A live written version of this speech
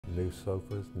new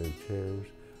sofas, new chairs.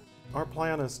 Our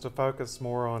plan is to focus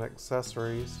more on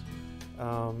accessories,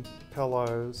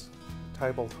 pillows,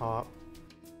 tabletop,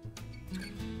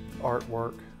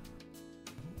 artwork,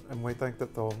 and we think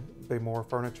that there'll be more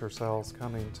furniture sales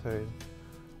coming too.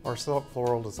 Our silk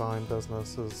floral design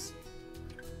business is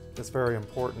very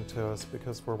important to us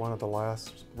because we're one of the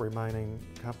last remaining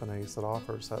companies that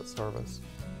offers that service.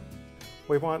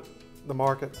 We want the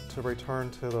market to return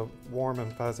to the warm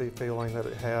and fuzzy feeling that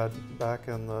it had back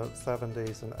in the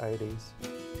 70s and 80s.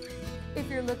 If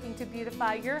you're looking to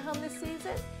beautify your home this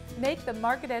season, make the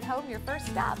market at home your first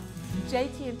stop.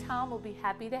 JT and Tom will be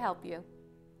happy to help you.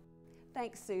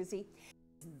 Thanks, Susie.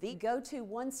 The go-to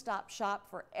one-stop shop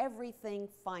for everything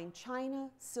fine china,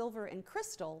 silver, and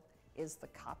crystal is the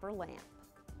copper lamp.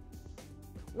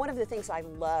 One of the things I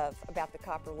love about the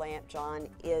copper lamp, John,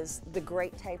 is the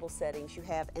great table settings you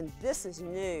have, and this is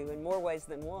new in more ways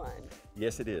than one.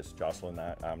 Yes, it is, Jocelyn.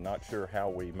 I'm not sure how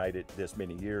we made it this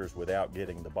many years without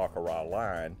getting the Baccarat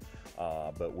line,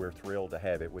 but we're thrilled to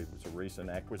have it. It was a recent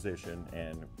acquisition,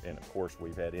 and of course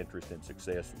we've had interest and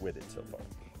success with it so far.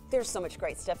 There's so much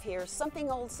great stuff here.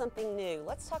 Something old, something new.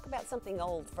 Let's talk about something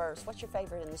old first. What's your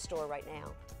favorite in the store right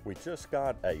now? We just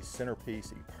got a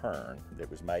centerpiece Epergne that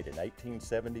was made in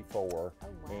 1874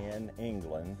 in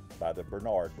England by the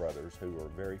Bernard brothers, who are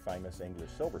very famous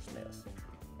English silversmiths.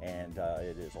 And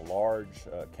it is a large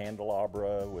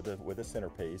candelabra with a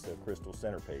centerpiece, a crystal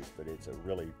centerpiece, but it's a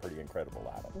really pretty incredible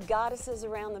item. Goddesses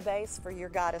around the base for your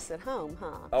goddess at home,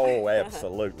 huh? Oh,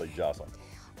 absolutely, Jocelyn.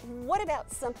 What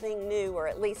about something new, or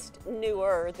at least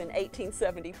newer than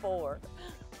 1874?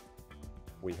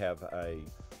 We have a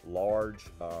large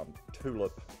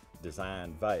tulip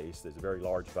design vase. There's a very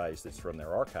large vase that's from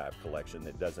their archive collection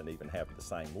that doesn't even have the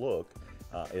same look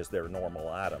as their normal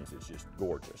items. It's just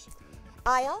gorgeous.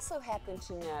 I also happen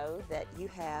to know that you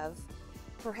have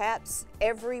perhaps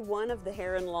every one of the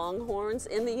heron longhorns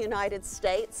in the United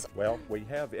States. Well, we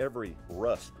have every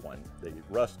rust one, the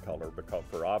rust color, because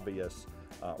for obvious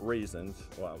reasons,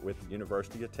 with the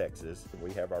University of Texas,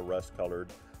 we have our rust-colored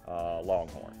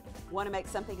longhorn. Want to make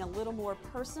something a little more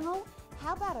personal?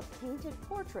 How about a painted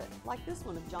portrait like this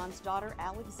one of John's daughter,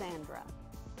 Alexandra?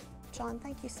 John,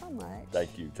 thank you so much.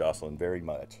 Thank you, Jocelyn, very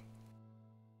much.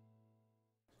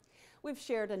 We've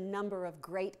shared a number of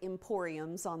great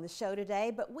emporiums on the show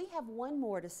today, but we have one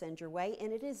more to send your way,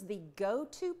 and it is the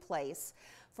go-to place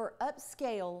for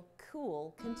upscale,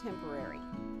 cool contemporary.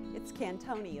 It's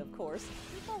Cantoni, of course.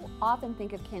 People often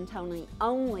think of Cantoni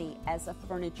only as a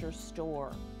furniture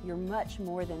store. You're much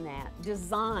more than that.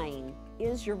 Design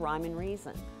is your rhyme and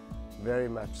reason. Very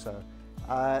much so.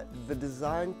 The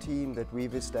design team that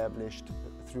we've established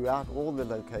throughout all the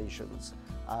locations,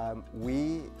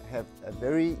 we have a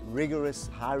very rigorous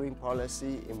hiring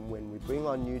policy, and when we bring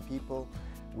on new people,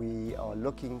 we are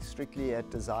looking strictly at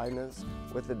designers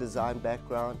with a design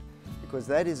background, because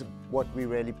that is what we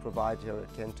really provide here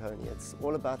at Cantoni. It's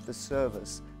all about the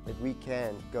service that we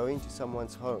can go into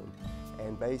someone's home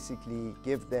and basically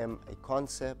give them a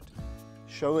concept,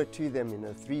 show it to them in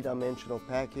a three-dimensional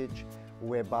package,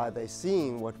 whereby they're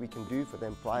seeing what we can do for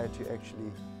them prior to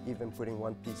actually even putting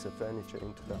one piece of furniture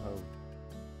into the home.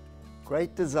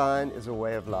 Great design is a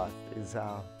way of life, is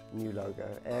our new logo.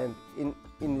 And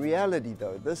in reality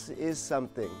though, this is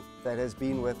something that has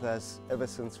been with us ever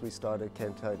since we started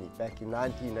Cantoni back in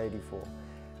 1984.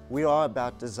 We are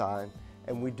about design,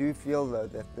 and we do feel though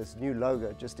that this new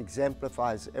logo just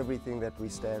exemplifies everything that we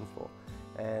stand for.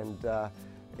 And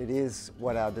it is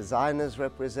what our designers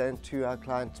represent to our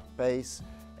client base,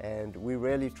 and we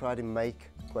really try to make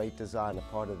great design a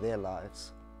part of their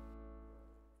lives.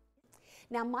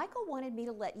 Now, Michael wanted me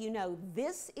to let you know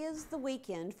this is the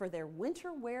weekend for their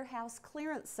winter warehouse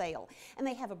clearance sale, and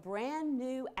they have a brand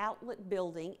new outlet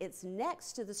building. It's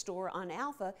next to the store on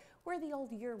Alpha, where the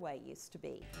old Yearway used to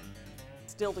be.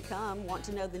 Still to come, want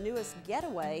to know the newest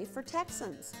getaway for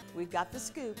Texans? We've got the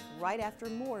scoop right after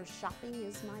more Shopping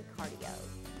is My Cardio.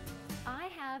 I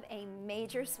have a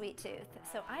major sweet tooth,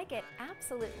 so I get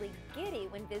absolutely giddy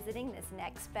when visiting this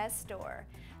Next Best store.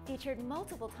 Featured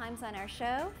multiple times on our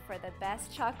show, for the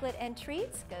best chocolate and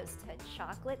treats goes to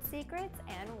Chocolate Secrets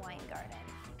and Wine Garden.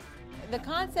 The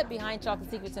concept behind Chocolate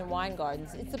Secrets and Wine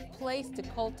Gardens, it's a place to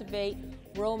cultivate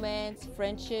romance,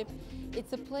 friendship.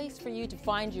 It's a place for you to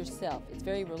find yourself. It's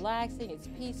very relaxing, it's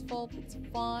peaceful, it's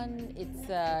fun,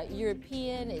 it's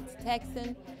European, it's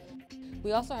Texan.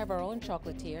 We also have our own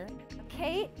chocolatier.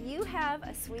 Kate, you have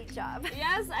a sweet job.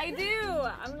 Yes, I do.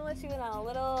 I'm gonna let you in on a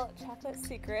little chocolate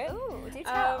secret. Ooh, do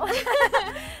tell.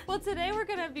 Well, today we're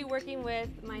gonna be working with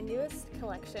my newest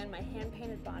collection, my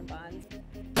hand-painted bonbons.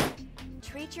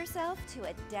 treat yourself to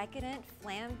a decadent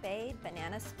flambéed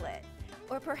banana split.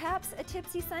 Or perhaps a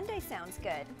tipsy sundae sounds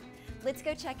good. Let's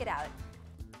go check it out.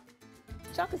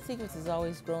 Chocolate Secrets has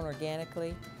always grown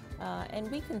organically,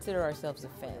 and we consider ourselves a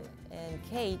family. And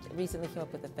Kate recently came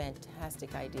up with a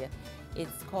fantastic idea.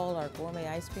 It's called our gourmet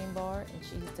ice cream bar, and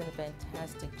she's done a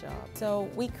fantastic job. So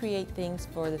we create things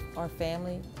for our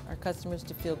family, our customers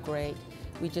to feel great.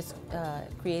 We just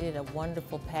created a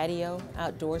wonderful patio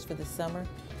outdoors for the summer,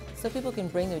 so people can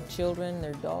bring their children,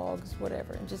 their dogs,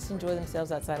 whatever, and just enjoy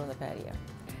themselves outside on the patio.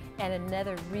 And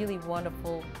another really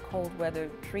wonderful cold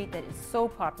weather treat that is so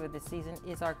popular this season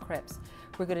is our crepes.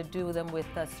 We're going to do them with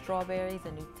strawberries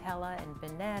and Nutella and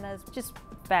bananas, just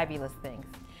fabulous things.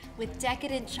 With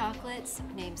decadent chocolates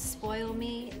named Spoil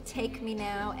Me, Take Me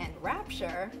Now, and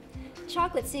Rapture,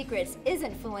 Chocolate Secrets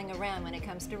isn't fooling around when it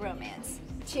comes to romance.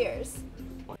 Cheers!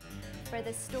 For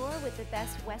the store with the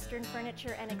best Western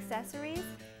furniture and accessories,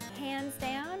 hands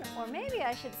down, or maybe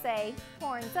I should say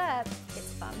horns up,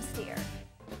 it's Bum Steer.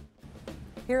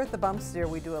 Here at the Bum Steer,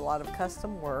 we do a lot of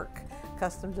custom work,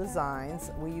 custom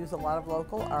designs. We use a lot of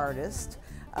local artists.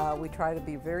 We try to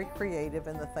be very creative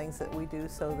in the things that we do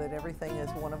so that everything is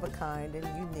one of a kind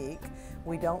and unique.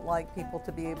 We don't like people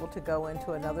to be able to go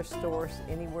into another store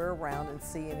anywhere around and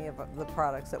see any of the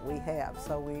products that we have.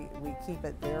 So we keep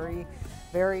it very,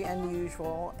 very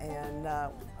unusual,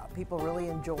 and people really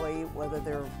enjoy whether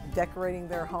they're decorating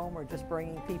their home or just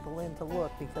bringing people in to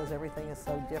look, because everything is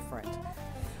so different.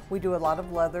 We do a lot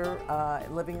of leather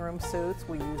living room suits.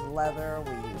 We use leather,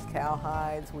 we use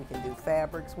cowhides, we can do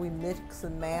fabrics. We mix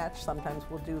and match. Sometimes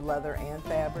we'll do leather and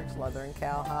fabrics, leather and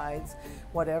cowhides.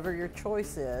 Whatever your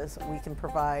choice is, we can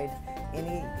provide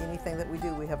anything that we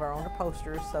do. We have our own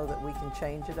upholsterers so that we can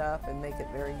change it up and make it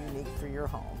very unique for your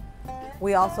home.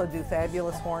 We also do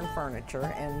fabulous horn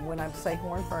furniture, and when I say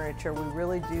horn furniture, we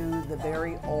really do the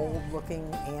very old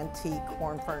looking antique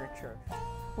horn furniture.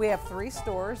 We have 3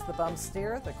 stores, the Bum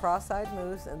Steer, the Cross-Eyed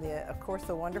Moose, and of course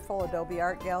the wonderful Adobe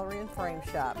Art Gallery and Frame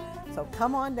Shop. So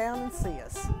come on down and see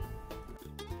us.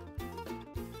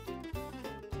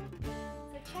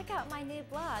 So check out my new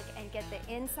blog and get the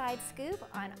inside scoop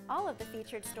on all of the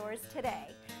featured stores today.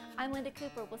 I'm Linda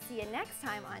Cooper. We'll see you next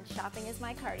time on Shopping is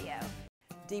My Cardio.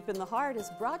 Deep in the Heart is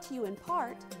brought to you in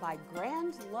part by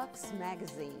Grand Lux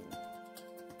Magazine.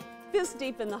 This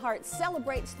Deep in the Heart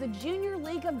celebrates the Junior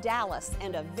League of Dallas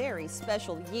and a very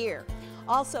special year.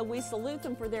 Also, we salute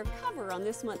them for their cover on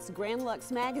this month's Grand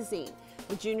Lux magazine.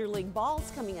 The Junior League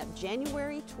Ball's coming up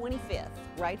January 25th,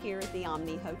 right here at the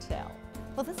Omni Hotel.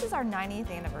 Well, this is our 90th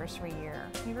anniversary year.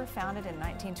 We were founded in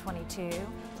 1922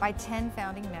 by 10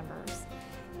 founding members,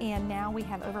 and now we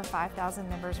have over 5,000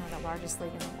 members, and we're the largest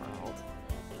league in the world.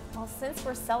 Well, since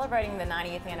we're celebrating the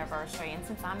 90th anniversary, and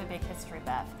since I'm a big history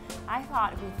buff, I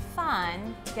thought it would be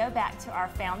fun to go back to our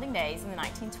founding days in the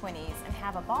 1920s and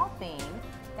have a ball theme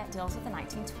that deals with the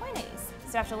 1920s.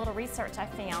 So after a little research, I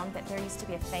found that there used to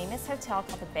be a famous hotel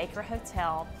called the Baker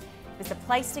Hotel. It was the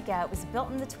place to go. It was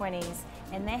built in the 20s,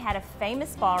 and they had a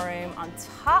famous ballroom on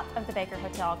top of the Baker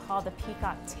Hotel called the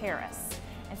Peacock Terrace.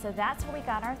 And so that's where we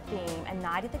got our theme, A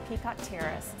Night at the Peacock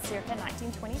Terrace, circa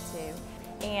 1922.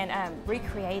 And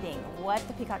recreating what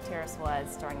the Peacock Terrace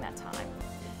was during that time.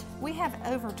 We have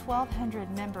over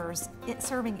 1,200 members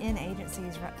serving in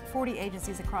agencies, 40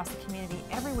 agencies across the community,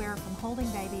 everywhere from holding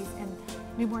babies and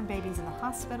newborn babies in the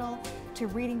hospital, to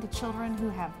reading to children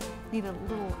who need a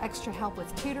little extra help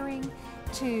with tutoring,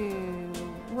 to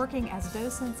working as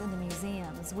docents in the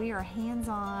museums. We are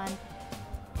hands-on,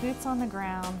 boots on the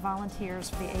ground volunteers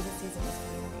for the agencies in this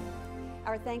community.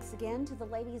 Our thanks again to the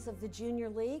ladies of the Junior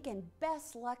League, and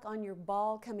best luck on your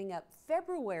ball coming up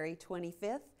February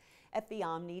 25th at the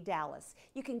Omni Dallas.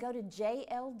 You can go to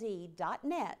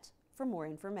jld.net for more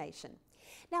information.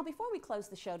 Now, before we close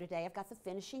the show today, I've got the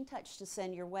finishing touch to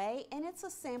send your way, and it's a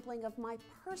sampling of my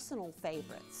personal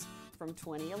favorites from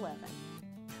 2011.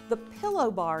 The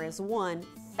Pillow Bar is one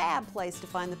fab place to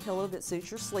find the pillow that suits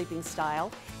your sleeping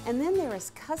style. And then there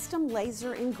is Custom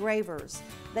Laser Engravers.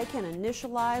 They can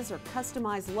initialize or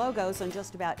customize logos on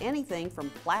just about anything from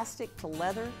plastic to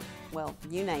leather, well,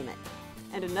 you name it.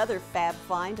 And another fab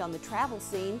find on the travel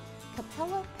scene,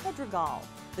 Capella Pedregal,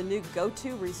 the new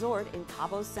go-to resort in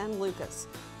Cabo San Lucas.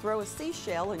 Throw a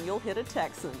seashell and you'll hit a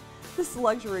Texan. This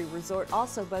luxury resort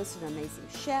also boasts an amazing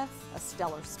chef, a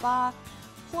stellar spa,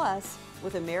 plus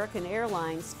with American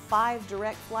Airlines' 5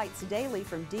 direct flights daily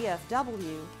from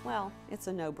DFW, well, it's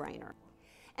a no-brainer.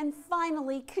 And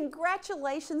finally,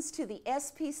 congratulations to the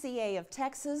SPCA of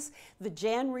Texas. The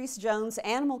Jan Reese Jones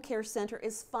Animal Care Center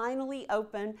is finally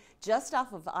open just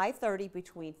off of I-30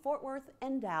 between Fort Worth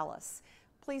and Dallas.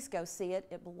 Please please go see it.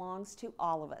 It belongs to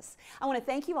all of us. I want to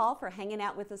thank you all for hanging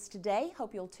out with us today.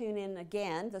 Hope you'll tune in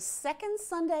again the second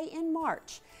Sunday in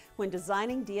March when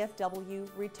Designing DFW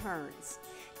returns.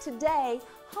 Today,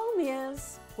 home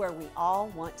is where we all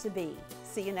want to be.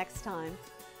 See you next time.